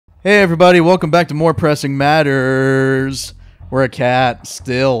Hey everybody, welcome back to More Pressing Matters. We're a cat,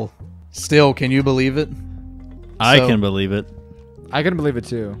 still. Can you believe it? I can believe it. I can believe it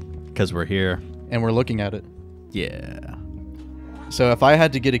too. Because we're here. And we're looking at it. Yeah. So if I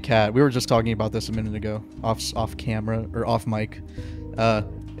had to get a cat, we were just talking about this a minute ago, off camera, or off mic.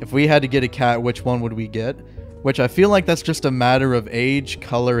 If we had to get a cat, which one would we get? Which I feel like that's just a matter of age,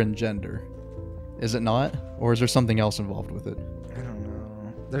 color, and gender. Is it not? Or is there something else involved with it? I don't know.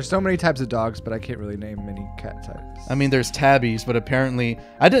 There's so many types of dogs, but I can't really name many cat types. I mean, there's tabbies, but apparently...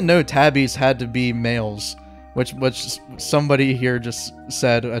 I didn't know tabbies had to be males, which somebody here just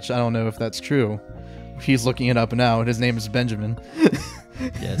said, which I don't know if that's true. He's looking it up now, and his name is Benjamin.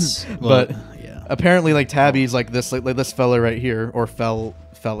 Yes. Well, but yeah. Apparently, like, tabbies, like this fella right here, or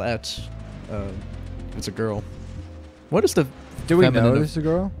fellette, it's a girl. What is the... Do we know this is a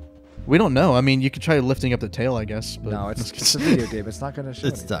girl? We don't know. I mean, you could try lifting up the tail, I guess. But no, it's a video game. It's not going to show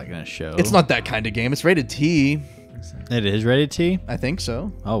It's not going to show. It's not that kind of game. It's rated T. It is rated T? I think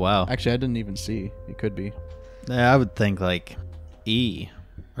so. Oh, wow. Actually, I didn't even see. It could be. Yeah, I would think like E.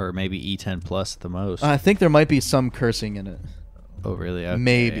 Or maybe E10 plus at the most. I think there might be some cursing in it. Oh, really? Okay.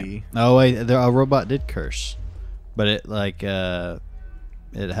 Maybe. Oh, wait. A robot did curse. But it, like, it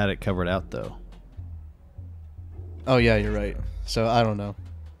had it covered out, though. Oh, yeah, you're right. So, I don't know.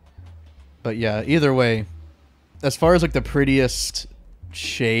 But, yeah, either way, as far as, like, the prettiest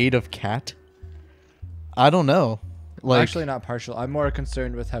shade of cat, I don't know. Like, I'm actually not partial. I'm more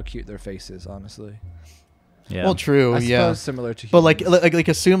concerned with how cute their face is, honestly. Yeah. Well, true, I yeah. suppose similar to But, humans. like,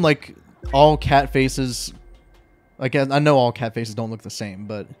 assume, like, all cat faces... Like, I know all cat faces don't look the same,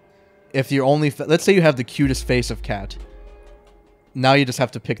 but if you're only... Let's say you have the cutest face of cat. Now you just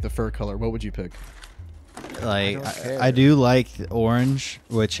have to pick the fur color. What would you pick? Like, I do like the orange,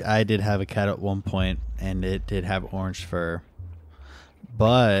 which I did have a cat at one point, and it did have orange fur.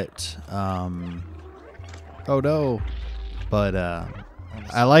 But, oh no. But,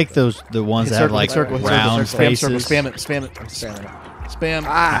 I like the ones that have, like, round faces. Spam it. Spam.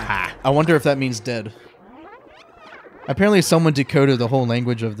 Ah. I wonder if that means dead. Apparently someone decoded the whole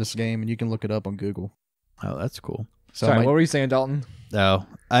language of this game, and you can look it up on Google. Oh, that's cool. So Sorry, what were you saying, Dalton? No,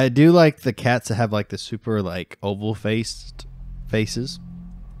 I do like the cats that have like the super like oval faced faces,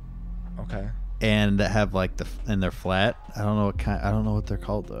 Okay. and that have like and they're flat. I don't know what kind. I don't know what they're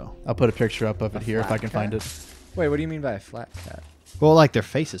called though. I'll put a picture up of it here if I can cat? find it. Wait, what do you mean by a flat cat? Well, like their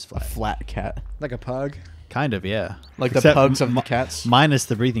face is A flat. flat cat. Like a pug? Kind of, yeah. Like Except the pugs of the cats. minus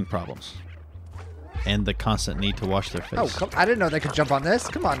the breathing problems, and the constant need to wash their face. Oh, I didn't know they could jump on this.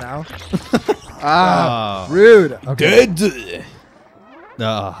 Come on now. Oh. Rude. Okay. Dead.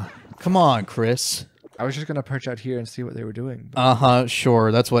 Come on, Chris. I was just going to perch out here and see what they were doing. Uh-huh,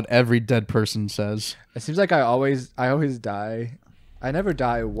 sure. That's what every dead person says. It seems like I always die. I never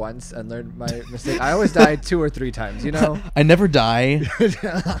die once and learn my mistake. I always die 2 or 3 times, you know? I never die.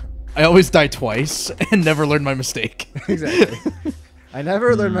 I always die twice and never learn my mistake. Exactly. I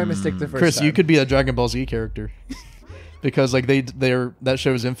never learned my mistake the first Chris, time. you could be a Dragon Ball Z character. Because like that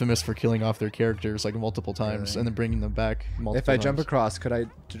show is infamous for killing off their characters like multiple times and then bringing them back multiple If I times. jump across, could I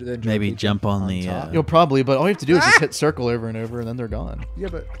then Maybe jump on the. top? You'll probably, but all you have to do is just hit circle over and over and then they're gone. Yeah,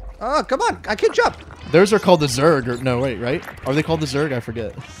 but oh, come on! I can't jump. Those are called the Zerg, or no, wait, right? Are they called the Zerg? I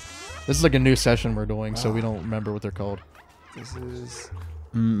forget. This is like a new session we're doing, so we don't remember what they're called. This is.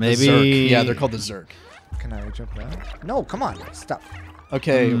 Maybe. The Zerg. Yeah, they're called the Zerg. Can I jump down? No, come on! Stop.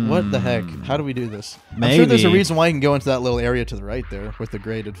 Okay, what the heck? How do we do this? I'm sure there's a reason why you can go into that little area to the right there with the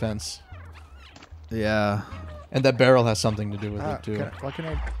graded fence. Yeah. And that barrel has something to do with it too. What can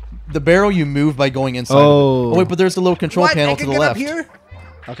I? The barrel you move by going inside. Oh. Of it. Oh wait, but there's a little control panel to the left. Up here?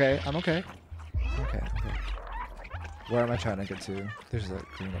 Okay, I'm okay. Okay. Where am I trying to get to? There's a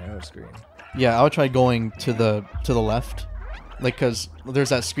green arrow screen. Yeah, I would try going to the left, like because there's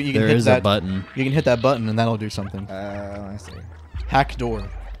that screen. You can hit that a button. You can hit that button and that'll do something. I see. Hack door.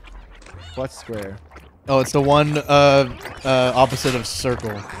 What's square? Oh, it's the one opposite of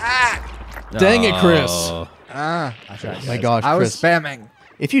circle. Dang it, Chris! I tried. Oh my gosh, I was Chris. spamming.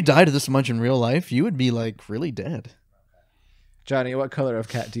 If you died this much in real life, you would be like really dead. Johnny, what color of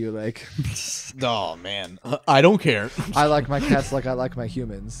cat do you like? Oh man, I don't care. I like my cats like I like my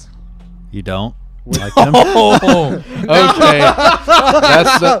humans. You don't like them? Oh, okay.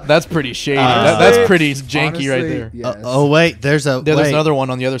 That's pretty shady. That's pretty janky Honestly, right there. Yes. Oh wait, there's There's another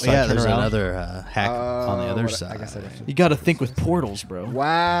one on the other side. Yeah, Turn there's around. another hack on the other I side. guess I didn't. You got to think with portals, bro.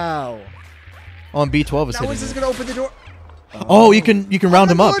 Wow. Oh, and B12 is Now hitting is this it. gonna open the door? Oh, you can round my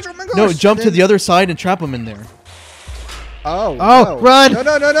them up. gosh, oh my No, gosh. jump to Then- the other side and trap them in there. Oh. Oh, no. run!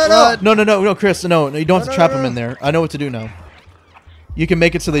 No, No, Chris, no, you don't have to trap them in there. I know what to do now. You can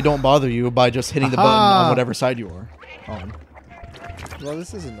make it so they don't bother you by just hitting the button on whatever side you are on. Well,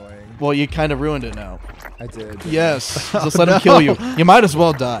 this is annoying. Well, you kind of ruined it now. I did. Yes. Just let them kill you. You might as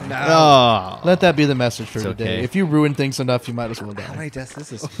well die. No. Let that be the message for It's today. okay. If you ruin things enough, you might as well How die. many deaths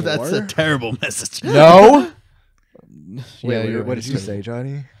this is? 4? That's a terrible message. No. Wait, you're what right, did you it's say,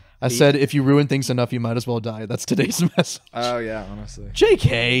 Johnny? I said if you ruin things enough, you might as well die. That's today's message. Oh yeah, honestly.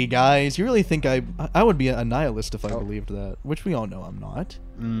 JK, guys, you really think I would be a nihilist if I Oh. believed that? Which we all know I'm not.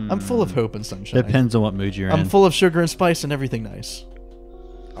 I'm full of hope and sunshine. Depends on what mood you're I'm in. full of sugar and spice and everything nice.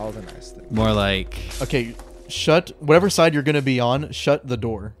 All the nice things. More like Okay, shut whatever side you're gonna be on. Shut the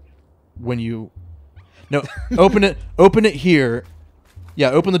door when you. No, open it. Open it here. Yeah,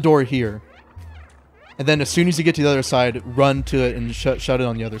 open the door here. And then as soon as you get to the other side, run to it and shut it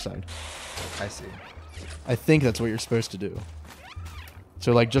on the other side. I see. I think that's what you're supposed to do.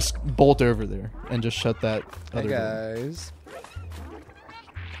 So like just bolt over there and just shut that Hey other door. guys.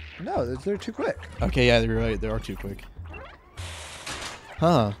 No, they're too quick. Okay, yeah, you're right. They are too quick.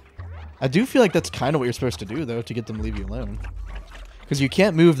 Huh. I do feel like that's kind of what you're supposed to do though to get them to leave you alone. Because you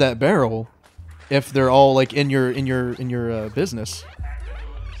can't move that barrel if they're all like in your business.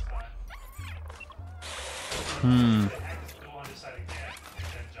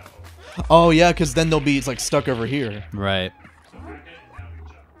 Oh yeah, because then they'll be like stuck over here. right.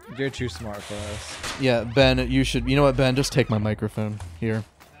 You're too smart for us. Yeah, Ben, you should. You know what, Ben? Just take my microphone here.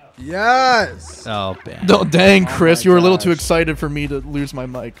 Yes. Oh, man. Oh, dang, Chris, my you were a little too gosh. excited for me to lose my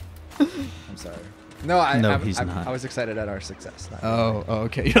mic. I'm sorry. No, he's not. I was excited at our success. Not Oh,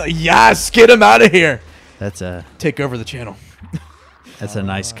 okay. You're like, yes, get him out of here. That's a Take over the channel.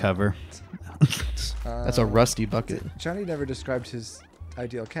 nice cover. That's a rusty bucket. Johnny never described his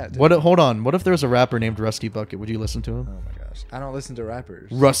ideal cat. Did What? he? Hold on. What if there was a rapper named Rusty Bucket? Would you listen to him? Oh my gosh. I don't listen to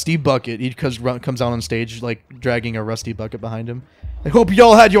rappers. Rusty Bucket. He comes out on stage like dragging a rusty bucket behind him. I hope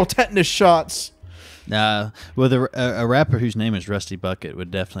y'all had your tetanus shots. Well, a rapper whose name is Rusty Bucket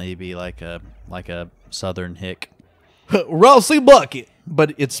would definitely be like a Southern hick. Rusty Bucket.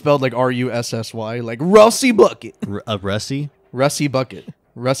 But it's spelled like R-U-S-S-Y. Like Rusty Bucket. A Rusty? Rusty Bucket.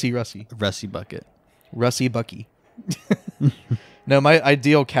 Rusty. Rusty Bucket. Rusty Bucky. No, my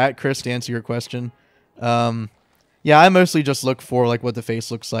ideal cat, Chris, to answer your question. Yeah, I mostly just look for like what the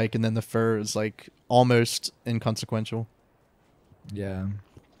face looks like, and then the fur is like almost inconsequential. Yeah.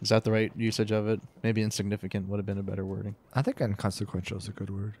 Is that the right usage of it? Maybe insignificant would have been a better wording. I think inconsequential is a good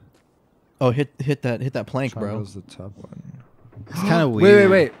word. Oh, hit that plank, bro. Triangle's the top one. It's kind of weird.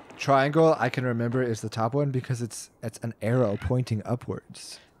 Wait. Triangle, I can remember, is the top one because it's an arrow pointing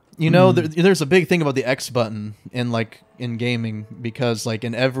upwards. You know, there's a big thing about the X button in gaming because like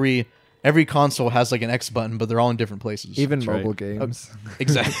in every console has like an X button, but they're all in different places. Even That's mobile right. games.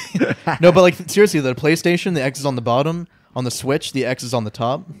 Exactly. No, but like seriously, the PlayStation, the X is on the bottom. On the Switch, the X is on the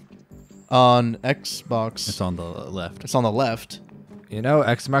top. On Xbox, It's on the left. it's on the left. You know,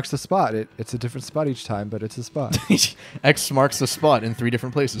 X marks the spot. It's a different spot each time, but it's a spot. X marks the spot in 3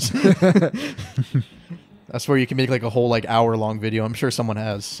 different places. That's where you can make like a whole like hour-long video. I'm sure someone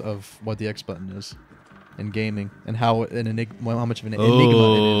has of what the X button is in gaming and how much of an enigma it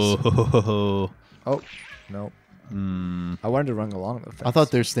is. Oh. Oh, no. I wanted to run along the fence. I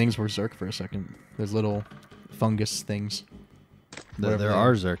thought those things were Zerk for a second. There's little fungus things. Whatever There they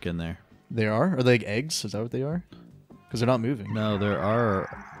are Zerk in there. They are? Are they like eggs? Is that what they are? Because they're not moving. No, there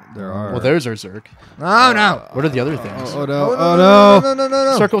are. Well, those are Zerk. Oh, no. What are the other things? Oh no!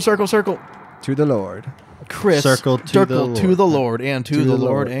 No. Circle, circle, circle. To the Lord. Chris, Circle to the Lord, and to the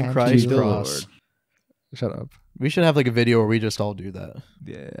Lord, and Christ to the cross. Shut up. We should have like a video where we just all do that.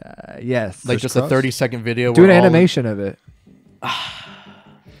 Yeah. Yes. Like just a 30-second video. Do an where all- animation of it.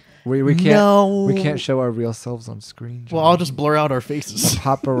 we can't. No. We can't show our real selves on screen. Well, I'll just blur out our faces.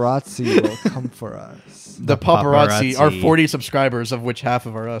 Paparazzi will come for us. The paparazzi, paparazzi. our 40 subscribers, of which half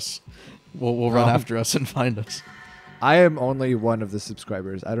of are us, will run after us and find us. I am only one of the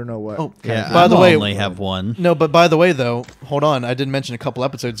subscribers. I don't know what. Oh, kind Yeah, of- By the way- only have one. No, but by the way, though, hold on. I did mention a couple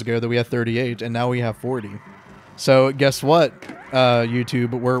episodes ago that we had 38, and now we have 40. So guess what,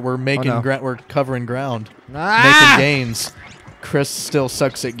 YouTube? We're making no. we're covering ground, Ah! making gains. Chris still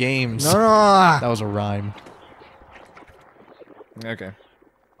sucks at games. No. That was a rhyme. Okay.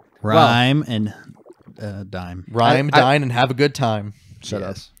 Rhyme and dime. Rhyme, I- dine, and have a good time. Shut up.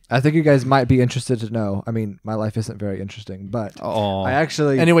 Yes. I think you guys might be interested to know. I mean, my life isn't very interesting, but Oh. I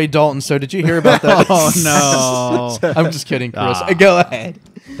actually. Anyway, Dalton, so did you hear about that? Oh no! I'm just kidding, Chris. Ah. Go ahead.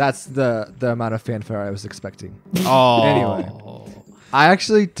 That's the amount of fanfare I was expecting. Oh. Anyway. I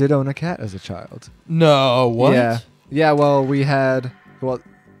actually did own a cat as a child. No, what? Yeah. Yeah, well, we had. Well,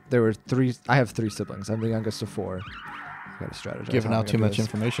 there were 3. I have 3 siblings. I'm the youngest of 4. gotta strategize. Giving how I'm out too gonna much do this.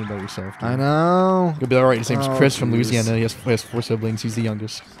 information about yourself. Dude. I know. You'll be all right. His name's Oh, Chris from jeez. Louisiana. He has 4 siblings. He's the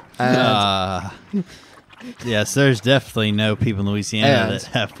youngest. And Yes, there's definitely no people in Louisiana And- that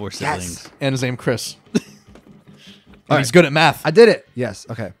have 4 siblings. yes, And his name Chris. And All he's right. good at math. I did it. Yes.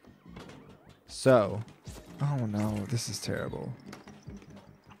 Okay. So, oh no, this is terrible.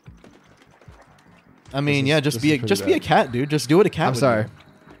 I mean, is- yeah, this just be is pretty just be a bad. cat, dude. Just do what a cat I'm would sorry. do.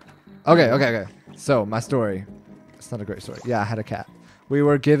 Okay. So my story. It's not a great story. Yeah, I had a cat. We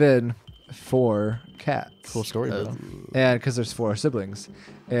were given 4 cats. Cool story, bro. And because there's 4 siblings,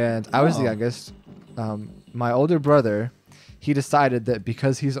 and I was the Oh. youngest. My older brother, he decided that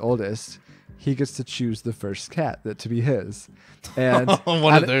because he's oldest, he gets to choose the first cat that to be his, and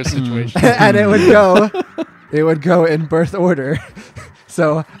One of those situations. and it would go in birth order.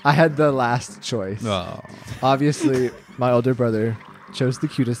 So I had the last choice. Oh. Obviously, my older brother chose the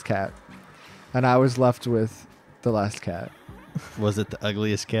cutest cat, and I was left with the last cat. Was it the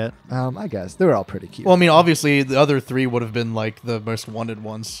ugliest cat? I guess they were all pretty cute. Well, I mean, obviously, the other 3 would have been like the most wanted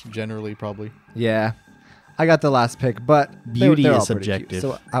ones, generally, probably. Yeah, I got the last pick, but Beauty they're is all pretty cute, subjective.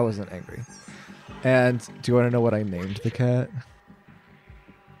 so I wasn't angry. And do you want to know what I named the cat?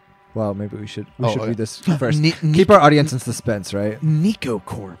 Well, maybe we should Oh, read this first. Ni- Keep our audience in suspense, right? Nico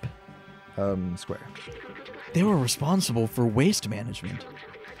Corp. Square. They were responsible for waste management.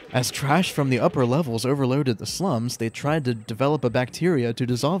 As trash from the upper levels overloaded the slums, they tried to develop a bacteria to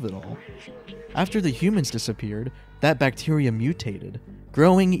dissolve it all. After the humans disappeared, that bacteria mutated,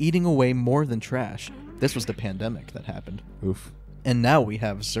 growing, eating away more than trash. This was the pandemic that happened. Oof. And now we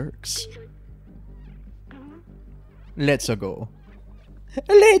have Zerks. Let's go.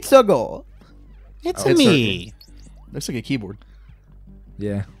 Let's go. It's It's me. Looks like a keyboard.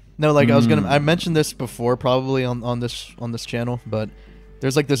 Yeah. No, like I mentioned this before, probably on this channel, but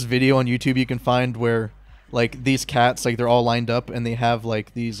there's like this video on YouTube you can find where like these cats, like they're all lined up and they have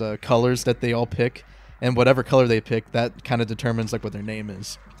like these colors that they all pick, and whatever color they pick, that kind of determines like what their name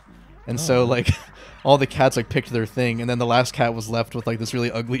is. And so like all the cats like picked their thing, and then the last cat was left with like this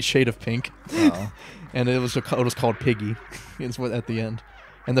really ugly shade of pink, Oh. and it was called Piggy. It's what at the end.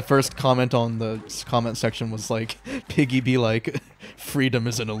 And the first comment on the comment section was like, Piggy be like, freedom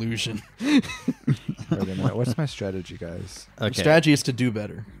is an illusion. Wait a minute. What's my strategy, guys? The Okay. strategy is to do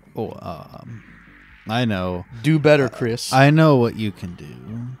better. Oh, I know. Do better, Chris. I know what you can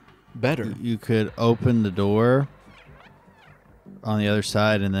do. Better. You could open the door on the other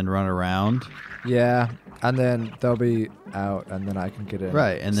side and then run around. Yeah, and then they'll be out, and then I can get in.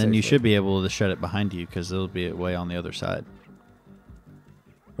 Right, and then you safely. should be able to shut it behind you because it'll be way on the other side.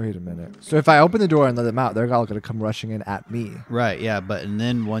 Wait a minute. So if I open the door and let them out, they're all going to come rushing in at me. Right, yeah, and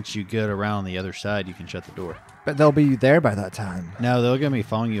then once you get around the other side, you can shut the door. But they'll be there by that time. No, they're going to be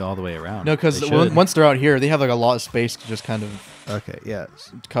following you all the way around. No, because They should. once they're out here, they have like a lot of space to just kind of Okay, yeah.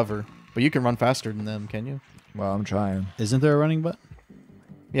 cover. But you can run faster than them, can you? Well, I'm trying. Isn't there a running button?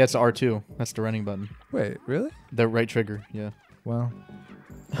 Yeah, it's R2. That's the running button. Wait, really? The right trigger, yeah. Well,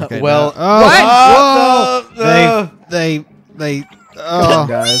 Okay, well, now- what? They come on, oh.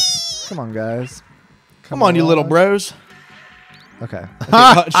 guys. Come on, guys. Come on, you little bros. Okay.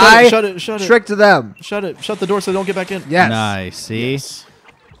 Shut it, shut it. Tricked them. Shut it. Shut the door so they don't get back in. Yes. Nice, see? Yes.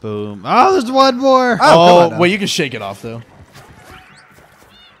 Boom. Oh, there's one more. Oh, come on now. wait, you can shake it off, though.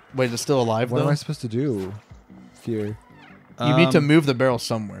 Wait, it's still alive, What though? am I supposed to do here? You need to move the barrel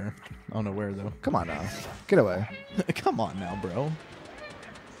somewhere. I don't know where, though. Come on now. Get away. Come on now, bro.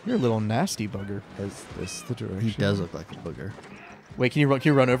 You're a little nasty bugger. Is this the direction? He does look like a booger. Wait, can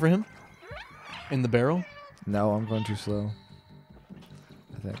you run over him? In the barrel? No, I'm going too slow.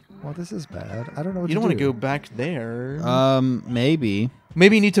 I think. Well, this is bad. I don't know what You to don't want to do. go back there. Maybe.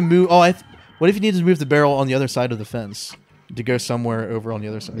 Maybe you need to move. Oh, what if you need to move the barrel on the other side of the fence to go somewhere over on the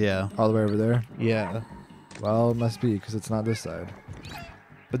other side? Yeah. All the way over there? Yeah. Well, it must be because it's not this side.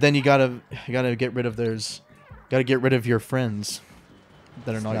 But then you gotta get rid of gotta get rid of your friends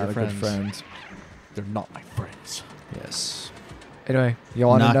that are It's not your a friends. good friend. They're not my friends. Yes. Anyway, you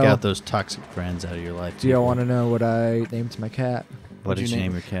want to Knock know? out those toxic friends out of your life. Do you people. want to know what I named my cat? What did you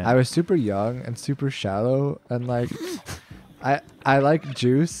name your cat? I was super young and super shallow, and like, I like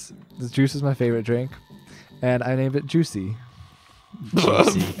juice. The juice is my favorite drink, and I named it Juicy.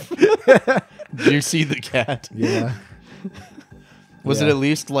 Juicy. Juicy the cat. Yeah. Was Yeah. it at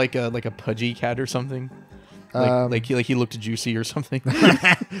least like a pudgy cat or something? Like he looked juicy or something.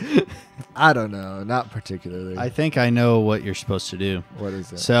 I don't know, not particularly. I think I know what you're supposed to do. What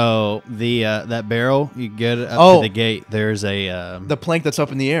is it? So the that barrel, you get it up Oh. to the gate. There's a The plank that's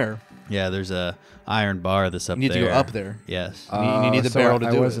up in the air. Yeah, there's a iron bar that's up You need there. to go up there. Yes. You need the barrel to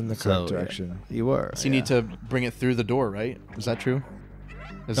do it. I was in the correct direction. You were. So you need to bring it through the door, right? Is that true?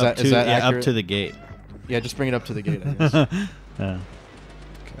 Is up that accurate? up to the gate. Yeah, just bring it up to the gate, I guess.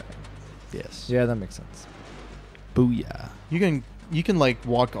 Okay. Yes. Yeah, that makes sense. Booyah. You can like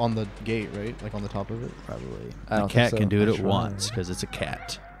walk on the gate, right? Like on the top of it. Probably. I The don't cat think so. can do it I'm at sure. once because it's a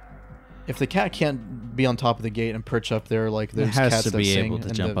cat. If the cat can't be on top of the gate and perch up there like It there's has cats to that be sing able to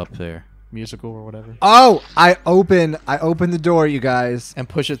in jump the up there. musical or whatever, Oh, I opened the door, you guys. and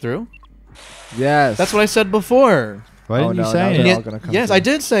push it through. Yes. That's what I said before. Why didn't you no, say now it? they're Yeah, all gonna come yes, through. I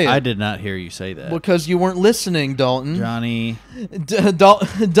did say it. I did not hear you say that. Because you weren't listening, Dalton. Johnny.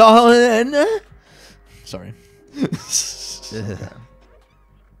 Dalton. Sorry.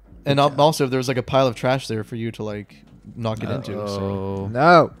 And also, there was like a pile of trash there for you to like knock it into. So. Oh.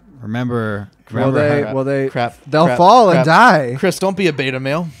 No. Remember Will they? Crap. They'll crap, fall crap. and die. Chris, don't be a beta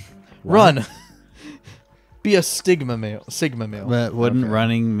male. Run. Be a Sigma male. But wouldn't Okay.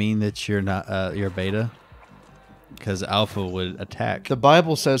 running mean that you're not you're beta? Because alpha would attack. The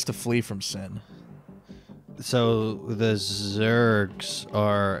Bible says to flee from sin. So the Zergs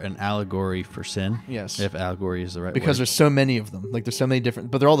are an allegory for sin. Yes. If allegory is the right Because word. there's so many of them. Like there's so many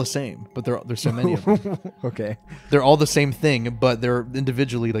different, but they're all the same. But there's so many of them. Okay. They're all the same thing, but they're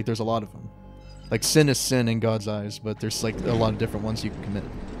individually like there's a lot of them. Like sin is sin in God's eyes, but there's like a lot of different ones you can commit.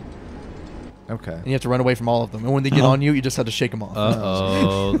 Okay. And you have to run away from all of them. And when they get on you, you just have to shake them off.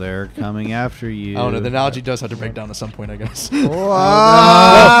 Uh-oh, they're coming after you. I don't know. The analogy does have to break down at some point, I guess.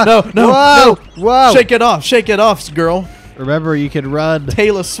 Whoa! No. Whoa! Shake it off, girl. Remember, you could run.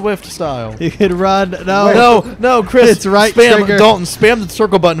 Taylor Swift style. You could run. No. No, Chris. It's right spam, trigger. Dalton, spam the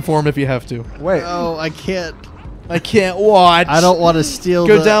circle button for him if you have to. Wait. Oh, I can't. I can't watch. I don't want to steal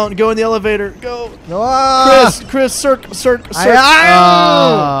Go the... down, go in the elevator. Go. Ah! Chris, circ. no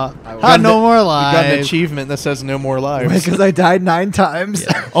more You got an lives. achievement that says no more lives. Because I died 9 times.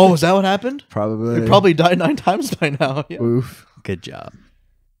 Oh, is that what happened? Probably. You probably died 9 times by now. Yeah. Oof. Good job.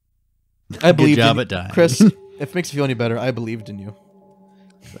 I believed job in at dying. Chris, if it makes you feel any better, I believed in you.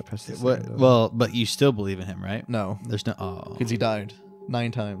 Well, but you still believe in him, right? No, There's no... Oh. because he died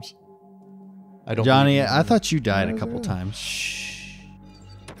 9 times. I don't. Johnny, believe in I him. thought you died a couple times. Shh.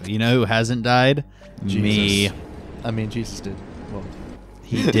 You know who hasn't died? Jesus. Me. I mean, Jesus did. Well,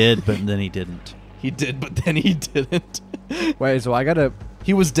 He did, but then he didn't. he did, but then he didn't. Wait, so I gotta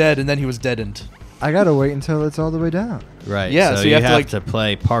He was dead, and then he was deadened. wait until it's all the way down. Right. Yeah, So, so you you have have to, to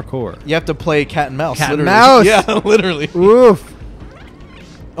play parkour. You have to play cat and mouse. Cat and literally. mouse? Yeah, literally. Oof.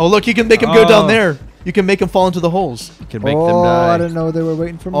 Oh, look, you can make him go down Oh. there. You can make him fall into the holes. You can make oh, them die. I didn't know they were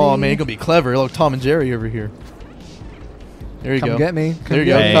waiting for me. Oh man, you're gonna be clever. Look, Tom and Jerry over here. There you Come go. get me. There you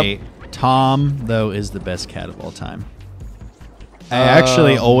go. Hey, Tom, though, is the best cat of all time. I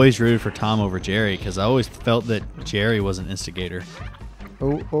actually always rooted for Tom over Jerry because I always felt that Jerry was an instigator.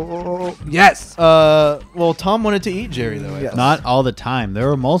 Oh. Yes. Well, Tom wanted to eat Jerry though. I Yes. Not all the time. There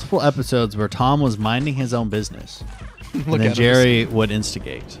were multiple episodes where Tom was minding his own business. think. And then at him. Jerry would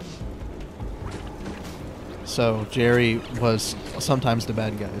instigate. So Jerry was sometimes the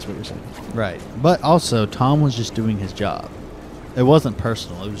bad guy, is what you're saying. Right. But also, Tom was just doing his job. It wasn't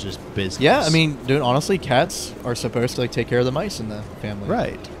personal. It was just business. Yeah, I mean, dude, honestly, cats are supposed to like take care of the mice in the family.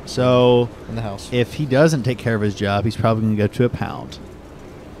 Right. So, In the house. if he doesn't take care of his job, he's probably going to go to a pound.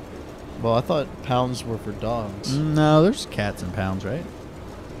 Well, I thought pounds were for dogs. No, there's cats and pounds, right?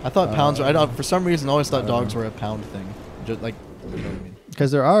 I thought pounds were. I don't. For some reason, I always thought dogs were a pound thing. Just like, you know what I mean.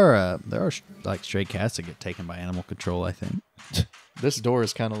 Because there are like stray cats that get taken by animal control, I think. This door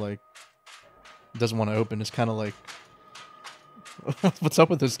is kind of like doesn't want to open. It's kind of like what's up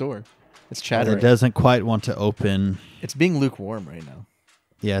with this door? It's chattering. It doesn't quite want to open. It's being lukewarm right now.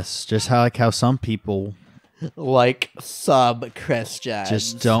 Yes, just how some people Like sub-Christians.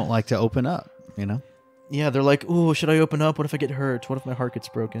 just don't like to open up, you know? Yeah, they're like, ooh, should I open up? What if I get hurt? What if my heart gets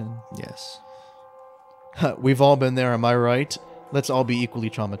broken? Yes. We've all been there, am I right? Let's all be equally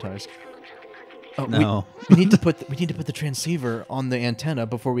traumatized. Oh, No. we need to put the transceiver on the antenna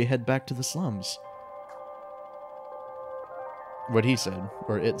before we head back to the slums. What he said,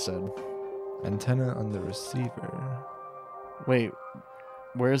 or it said. Antenna on the receiver. Wait,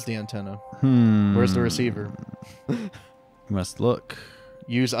 where's the antenna? Hmm. Where's the receiver? You must look.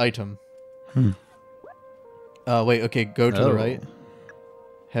 Use item. Hmm. Wait, okay, go to the Oh. right.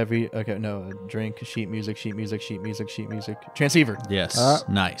 Heavy, okay, no, drink, sheet music, sheet music, sheet music, sheet music. Transceiver. Yes.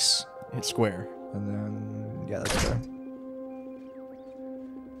 Nice. Hit square. And then, yeah, that's fair.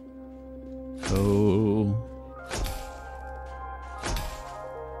 Oh.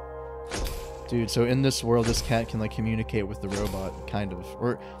 Dude, so in this world, this cat can like communicate with the robot, kind of,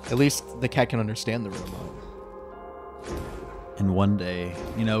 or at least the cat can understand the robot. And one day,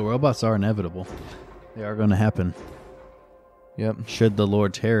 robots are inevitable. They are going to happen. Yep. Should the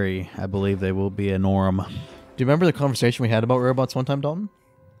Lord tarry, I believe they will be a norm. Do you remember the conversation we had about robots one time, Dalton?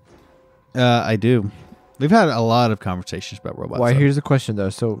 I do. We've had a lot of conversations about robots. Why? Here's the question, though.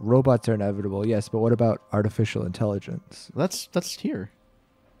 So robots are inevitable, yes, but what about artificial intelligence? That's here.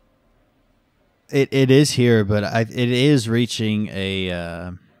 It is here, but it is reaching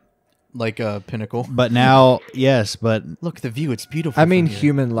a like a pinnacle. But now, yes, but look, the view, it's beautiful. I mean,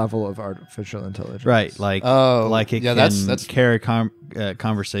 human level of artificial intelligence. Right, like it can that's carry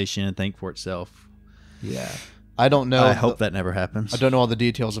conversation and think for itself. Yeah. I don't know. I hope that never happens. I don't know all the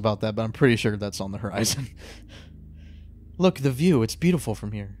details about that, but I'm pretty sure that's on the horizon. Look, the view, it's beautiful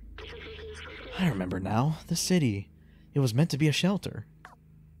from here. I remember now, the city. It was meant to be a shelter.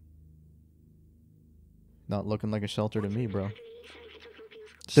 Not looking like a shelter to me, bro.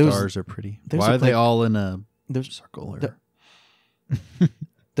 Stars are pretty. Why are they all in a circle?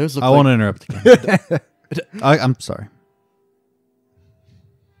 Those look I want to interrupt again. I'm sorry.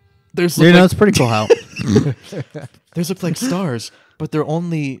 It's pretty cool how. Those look like stars, but they're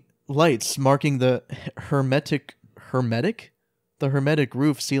only lights marking the hermetic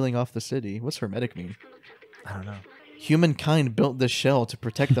roof sealing off the city. What's hermetic mean? I don't know. Humankind built this shell to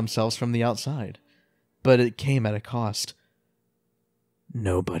protect themselves from the outside, but it came at a cost.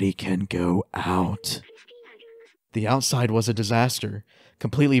 Nobody can go out. The outside was a disaster,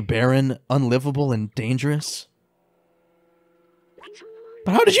 completely barren, unlivable, and dangerous.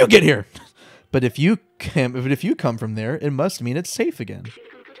 But how did you get here? But if you come from there, it must mean it's safe again.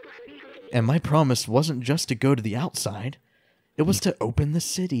 And my promise wasn't just to go to the outside. It was to open the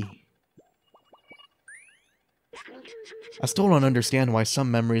city. I still don't understand why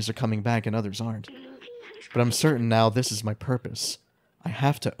some memories are coming back and others aren't. But I'm certain now this is my purpose. I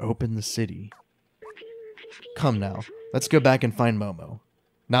have to open the city. Come now, let's go back and find Momo.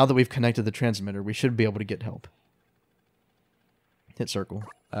 Now that we've connected the transmitter, we should be able to get help. Hit circle.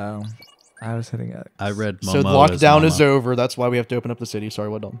 Oh. I was hitting X. I read Momo. So lockdown is over. That's why we have to open up the city. Sorry,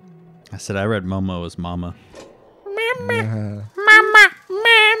 what, Dom? I said I read Momo as Mama. Yeah. Mama.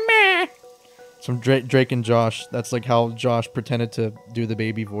 From Drake and Josh. That's like how Josh pretended to do the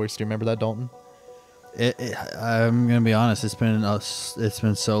baby voice. Do you remember that, Dalton? I'm gonna be honest. It's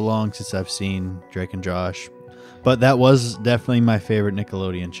been so long since I've seen Drake and Josh, but that was definitely my favorite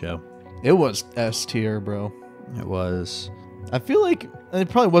Nickelodeon show. It was S tier, bro. It was. I feel like it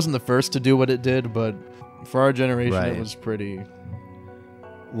probably wasn't the first to do what it did, but for our generation, Right. it was pretty.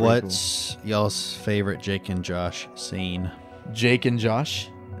 What's y'all's favorite Jake and Josh scene? Jake and Josh.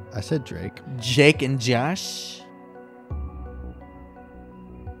 I said Drake. Jake and Josh.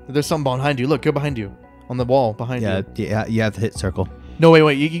 There's something behind you. Look, go behind you. On the wall behind you. Yeah, you have to hit circle. No,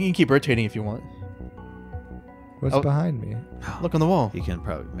 wait. You can keep rotating if you want. What's Oh. behind me? Look on the wall. You can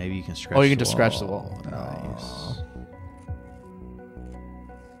maybe you can scratch. Oh, you can just scratch the wall. Nice.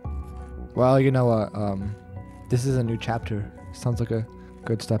 Well, you know what? This is a new chapter. Sounds like a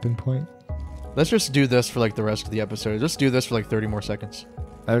good stepping point. Let's just do this for like the rest of the episode. Just do this for like 30 more seconds.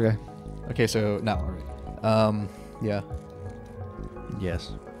 Okay. Okay, so now, all right. Yeah.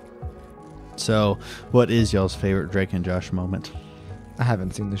 Yes. So, what is y'all's favorite Drake and Josh moment? I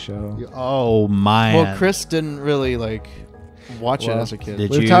haven't seen the show. Oh man. Well, Chris didn't really like watch it as a kid.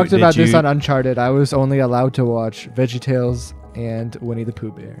 We've talked about this on Uncharted. I was only allowed to watch VeggieTales and Winnie the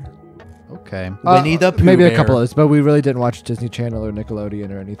Pooh Bear. Okay. Winnie the Pooh Maybe Bear. a couple others, but we really didn't watch Disney Channel or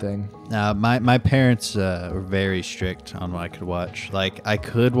Nickelodeon or anything. My parents were very strict on what I could watch. Like, I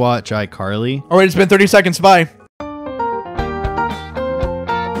could watch iCarly. All right, it's been 30 seconds. Bye.